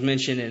 as was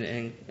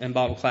mentioned in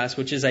Bible class,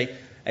 which is a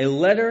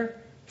letter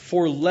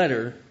for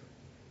letter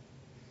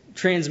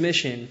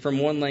transmission from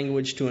one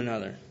language to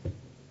another.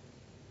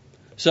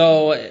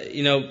 So,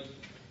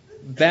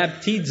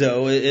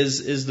 baptizo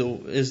is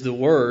the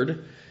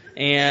word,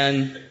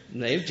 and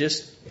they've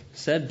just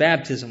said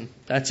baptism.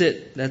 That's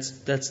it.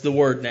 That's the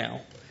word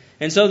now.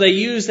 And so they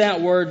use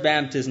that word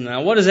baptism.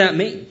 Now, what does that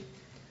mean?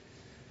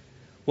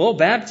 Well,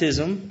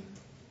 baptism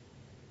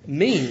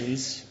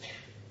means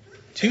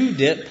to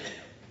dip,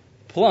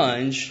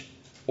 plunge,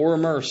 or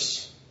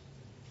immerse.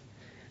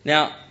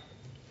 Now,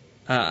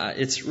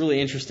 it's really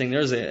interesting.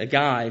 There's a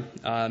guy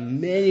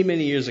many,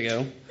 many years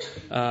ago,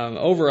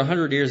 over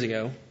 100 years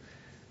ago,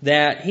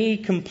 that he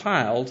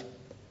compiled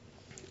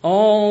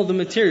all the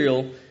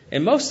material,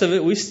 and most of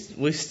it, we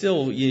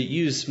still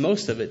use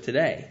most of it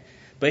today.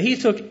 But he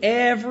took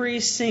every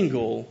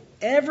single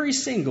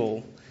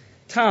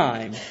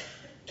time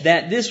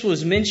that this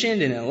was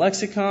mentioned in a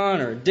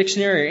lexicon or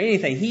dictionary or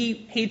anything.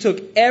 He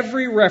took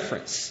every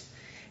reference,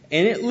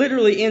 and it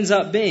literally ends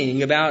up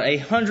being about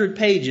 100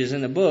 pages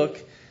in the book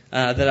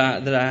that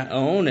I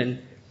own.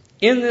 And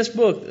in this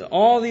book,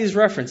 all these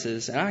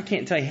references, and I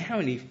can't tell you how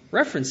many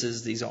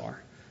references these are,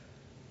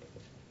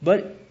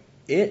 but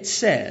it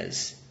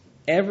says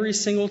every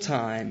single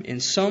time in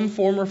some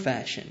form or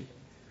fashion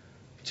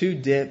to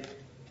dip,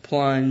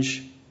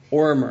 plunge,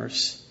 or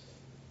immerse.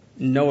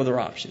 No other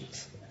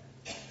options.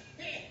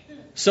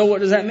 So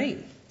what does that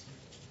mean?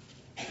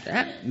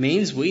 That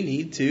means we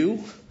need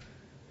to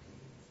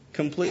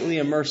completely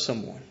immerse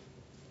someone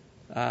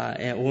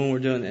when we're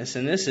doing this.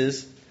 And this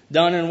is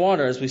done in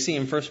water, as we see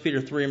in 1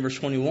 Peter 3 and verse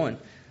 21.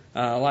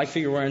 Like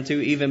figure whereunto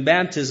even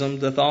baptism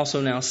doth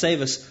also now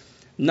save us,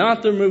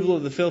 not the removal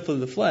of the filth of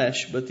the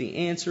flesh, but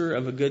the answer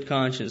of a good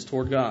conscience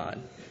toward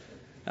God.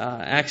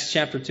 Acts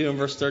chapter 2 and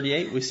verse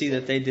 38, we see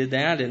that they did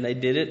that, and they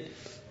did it,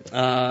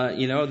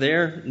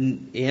 there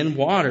in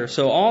water.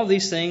 So all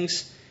these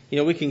things,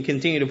 we can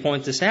continue to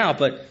point this out,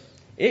 but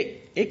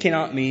it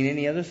cannot mean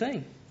any other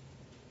thing.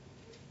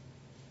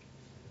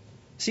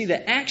 See,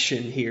 the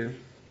action here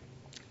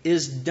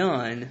is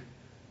done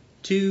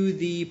to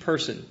the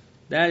person.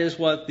 That is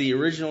what the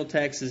original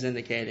text is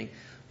indicating.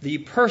 The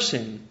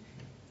person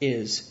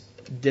is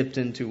dipped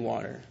into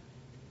water.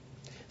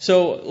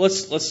 So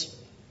let's,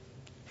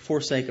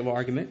 for sake of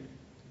argument,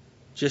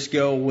 just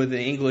go with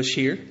the English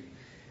here.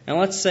 And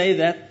let's say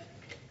that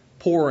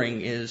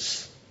pouring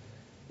is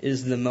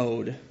the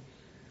mode.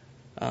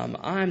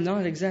 I'm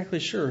not exactly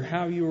sure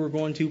how you are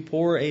going to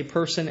pour a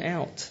person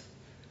out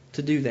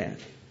to do that.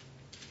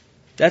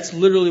 That's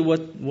literally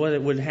what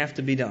it would have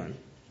to be done.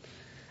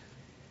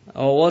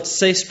 Oh, let's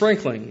say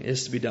sprinkling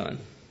is to be done.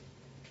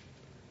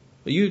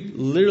 Well, you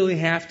literally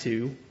have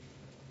to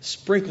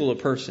sprinkle a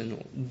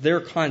person, their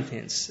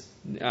contents.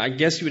 I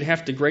guess you would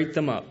have to grate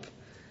them up.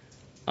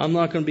 I'm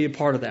not going to be a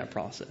part of that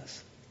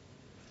process.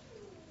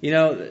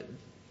 The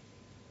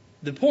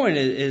point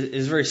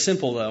is very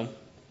simple, though.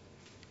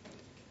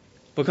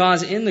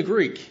 Because in the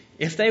Greek,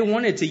 if they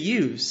wanted to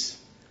use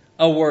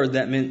a word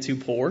that meant to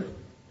pour,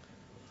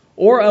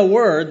 or a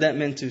word that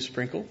meant to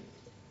sprinkle,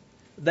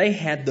 they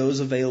had those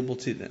available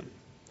to them.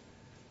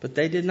 But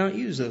they did not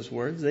use those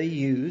words. They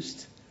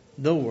used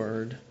the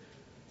word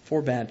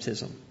for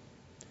baptism.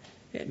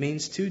 It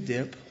means to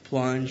dip,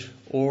 plunge,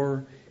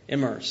 or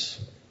immerse.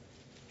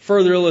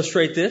 Further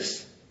illustrate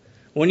this,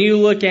 when you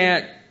look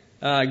at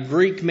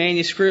Greek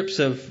manuscripts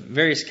of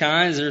various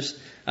kinds, there's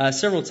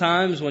several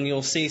times when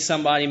you'll see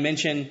somebody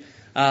mention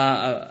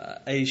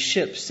a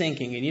ship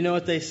sinking. And you know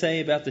what they say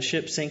about the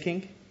ship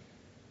sinking?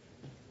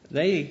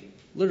 They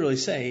literally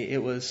say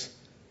it was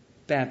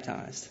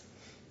baptized.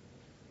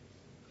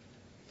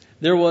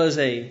 There was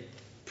a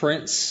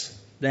prince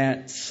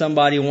that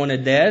somebody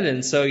wanted dead,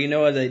 and so you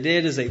know what they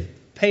did is they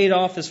paid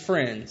off his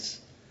friends.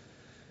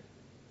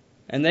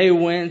 And they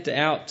went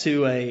out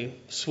to a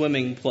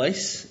swimming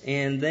place,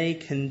 and they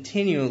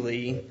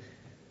continually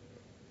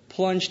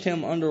plunged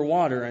him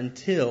underwater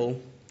until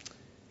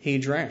he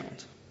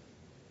drowned.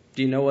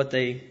 Do you know what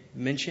they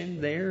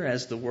mentioned there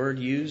as the word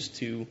used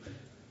to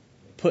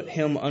put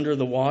him under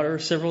the water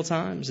several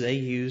times? They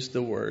used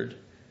the word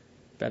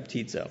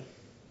baptizo.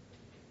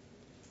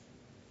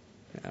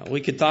 Now,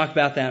 we could talk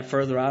about that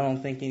further. I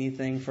don't think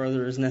anything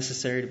further is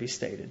necessary to be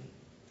stated.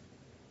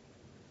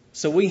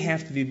 So we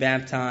have to be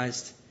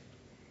baptized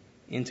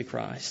into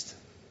Christ.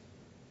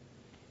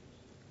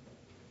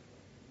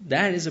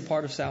 That is a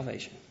part of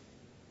salvation.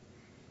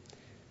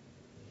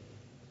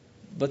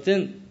 But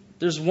then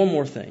there's one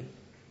more thing,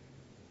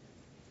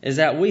 is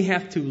that we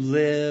have to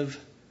live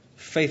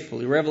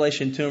faithfully.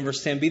 Revelation 2 and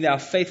verse 10, be thou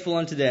faithful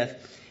unto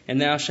death, and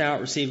thou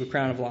shalt receive a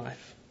crown of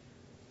life.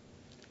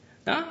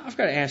 Now, I've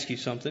got to ask you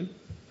something.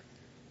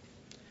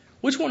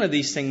 Which one of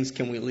these things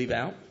can we leave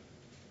out?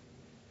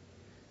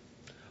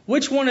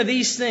 Which one of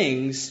these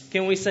things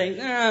can we say,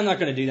 I'm not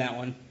going to do that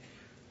one?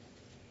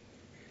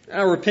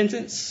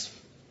 Repentance?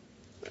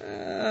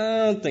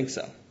 I don't think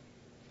so.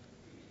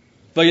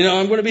 But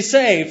I'm going to be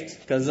saved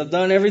because I've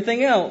done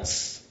everything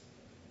else.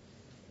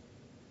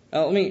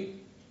 I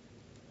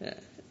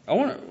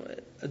want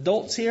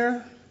adults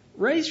here,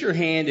 raise your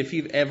hand if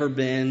you've ever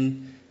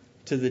been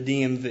to the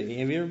DMV.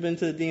 Have you ever been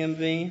to the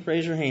DMV?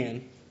 Raise your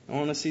hand. I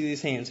want to see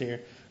these hands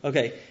here.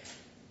 Okay.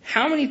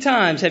 How many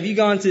times have you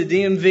gone to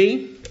the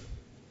DMV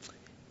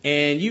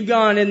and you've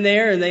gone in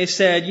there and they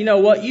said, you know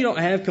what, you don't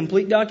have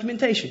complete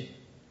documentation.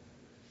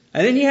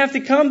 And then you have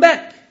to come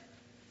back.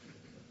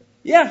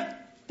 Yeah,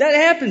 that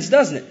happens,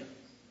 doesn't it?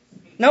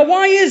 Now,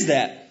 why is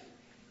that?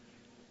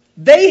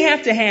 They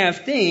have to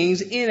have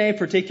things in a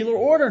particular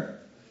order.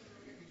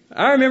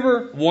 I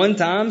remember one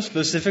time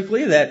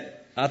specifically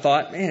that I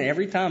thought, man,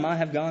 every time I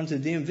have gone to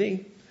the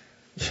DMV,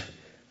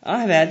 I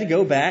have had to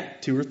go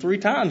back 2 or 3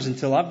 times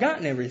until I've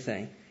gotten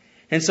everything.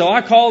 And so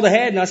I called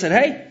ahead and I said,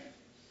 hey,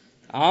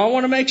 I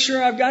want to make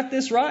sure I've got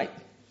this right.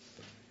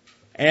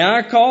 And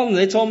I called and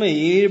they told me,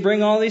 you need to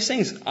bring all these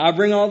things. I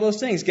bring all those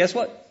things. Guess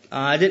what?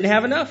 I didn't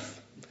have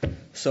enough.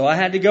 So I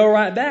had to go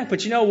right back.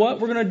 But you know what?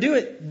 We're going to do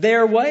it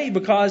their way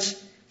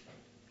because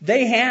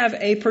they have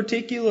a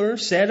particular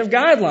set of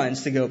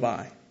guidelines to go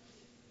by.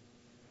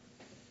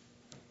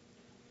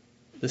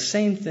 The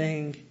same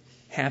thing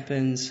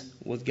happens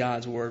with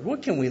God's Word.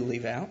 What can we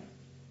leave out?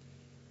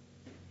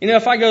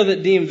 If I go to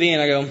the DMV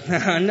and I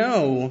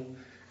go,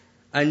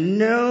 I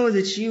know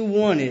that you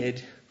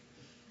wanted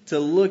to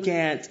look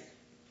at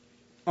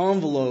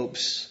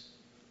envelopes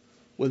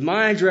with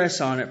my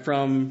address on it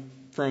from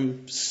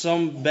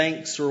some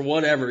banks or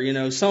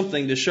whatever,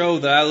 something to show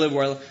that I live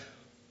where I live.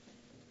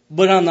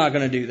 But I'm not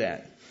going to do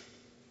that.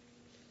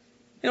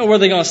 What are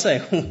they going to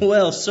say?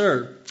 Well,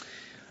 sir,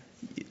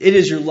 it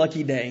is your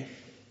lucky day.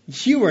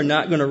 You are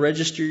not going to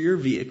register your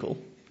vehicle.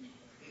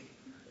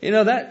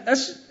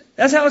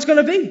 That's how it's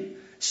going to be.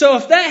 So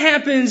if that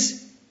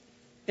happens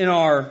in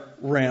our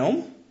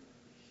realm,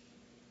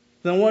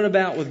 then what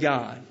about with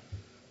God?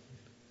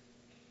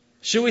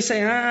 Should we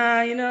say,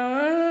 I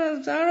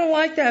don't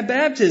like that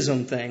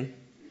baptism thing.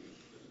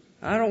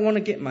 I don't want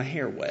to get my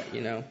hair wet,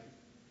 It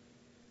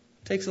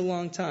takes a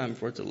long time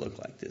for it to look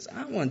like this.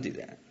 I don't want to do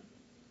that.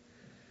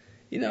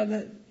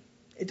 That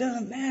it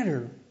doesn't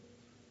matter.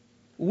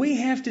 We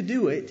have to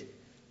do it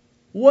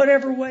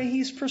whatever way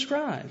He's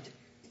prescribed.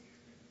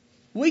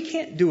 We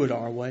can't do it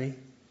our way.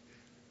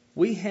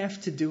 We have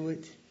to do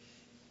it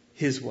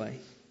His way.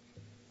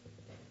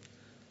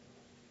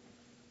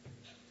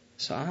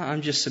 So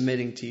I'm just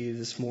submitting to you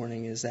this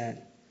morning is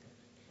that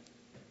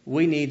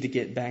we need to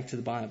get back to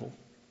the Bible.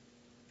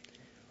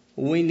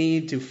 We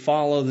need to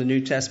follow the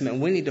New Testament.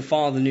 We need to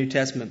follow the New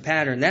Testament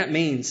pattern. That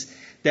means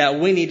that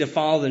we need to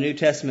follow the New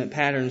Testament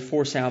pattern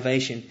for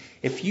salvation.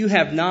 If you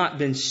have not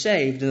been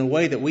saved in the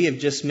way that we have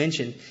just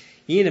mentioned,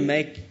 you need to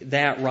make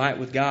that right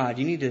with God.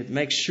 You need to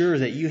make sure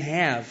that you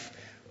have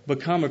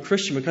become a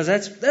Christian because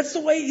that's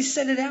the way He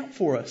set it out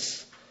for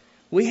us.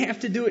 We have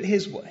to do it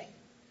His way.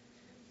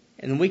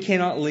 And we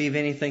cannot leave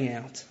anything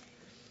out.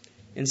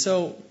 And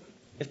so,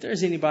 if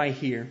there's anybody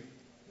here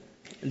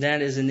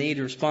that is in need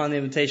to respond to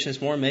the invitation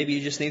this morning, maybe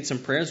you just need some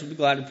prayers, we'll be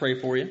glad to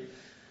pray for you.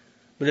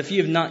 But if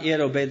you have not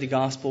yet obeyed the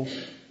gospel,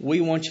 we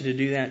want you to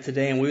do that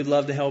today, and we would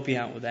love to help you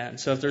out with that. And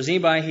so if there's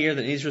anybody here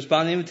that needs to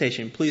respond to the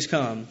invitation, please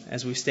come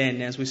as we stand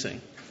and as we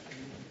sing.